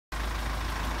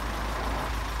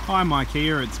Hi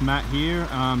Mykia, it's Matt here.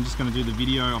 I'm just going to do the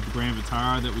video of the Grand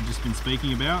Vitara that we've just been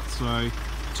speaking about. So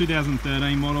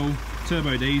 2013 model,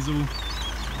 turbo diesel.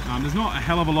 There's not a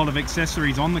hell of a lot of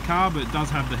accessories on the car, but it does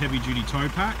have the heavy duty tow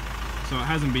pack. So it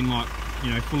hasn't been like,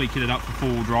 fully kitted up for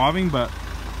four-wheel driving, but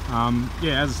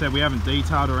yeah, as I said, we haven't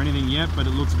detailed or anything yet, but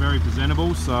it looks very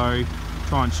presentable. So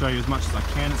try and show you as much as I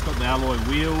can. It's got the alloy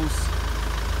wheels.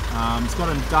 It's got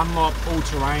a Dunlop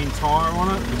all-terrain tyre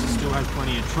on it, which still has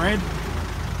plenty of tread.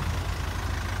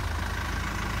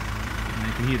 And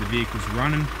you can hear the vehicle's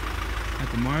running at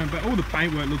the moment, but all the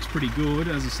paintwork looks pretty good.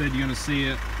 As I said, you're going to see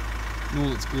it in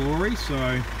all its glory.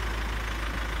 So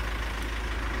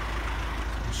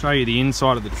I'll show you the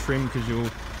inside of the trim because you're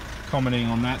commenting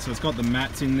on that. So it's got the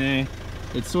mats in there.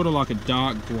 It's sort of like a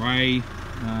dark grey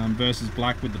versus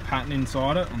black with the pattern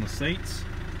inside it on the seats.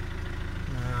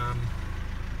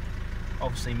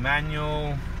 Obviously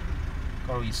manual,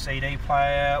 got all your CD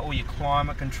player, all your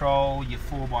climate control, your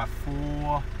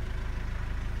 4x4,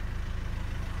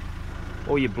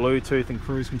 all your Bluetooth and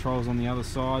cruise controls on the other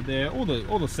side there. All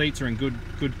the seats are in good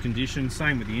condition.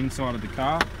 Same with the inside of the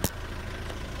car.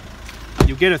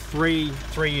 You'll get a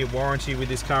three-year warranty with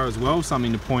this car as well.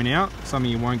 Something to point out.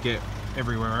 Something you won't get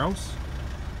everywhere else.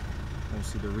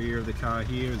 Also the rear of the car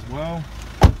here as well.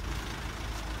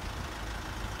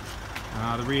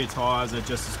 The rear tyres are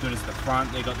just as good as the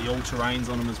front. They've got the all-terrains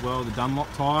on them as well, the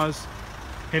Dunlop tyres.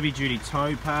 Heavy duty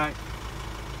tow pack.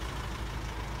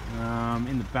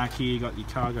 In the back here you got your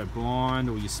cargo blind,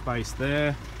 or your space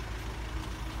there.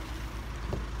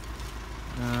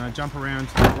 Jump around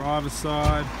to the driver's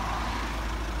side.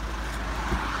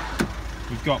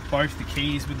 You've got both the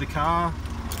keys with the car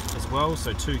as well,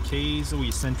 so two keys, all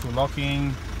your central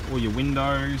locking, all your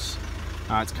windows.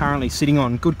 It's currently sitting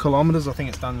on good kilometres. I think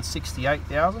it's done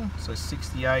 68,000, so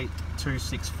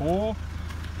 68,264.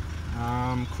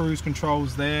 Cruise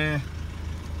controls there,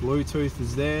 Bluetooth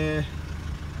is there.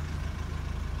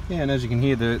 Yeah, and as you can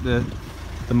hear, the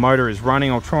motor is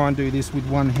running. I'll try and do this with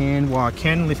one hand while I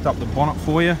can. Lift up the bonnet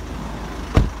for you.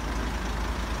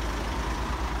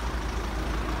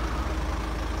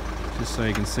 Just so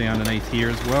you can see underneath here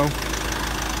as well.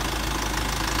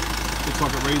 Looks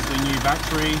like a reasonably new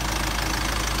battery.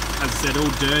 As I said, all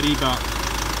dirty, but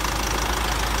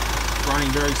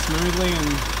running very smoothly.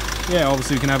 And yeah,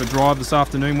 obviously we can have a drive this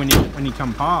afternoon when you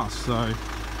come past. So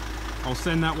I'll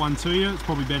send that one to you. It's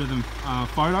probably better than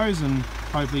photos, and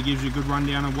hopefully gives you a good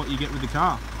rundown of what you get with the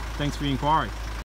car. Thanks for your inquiry.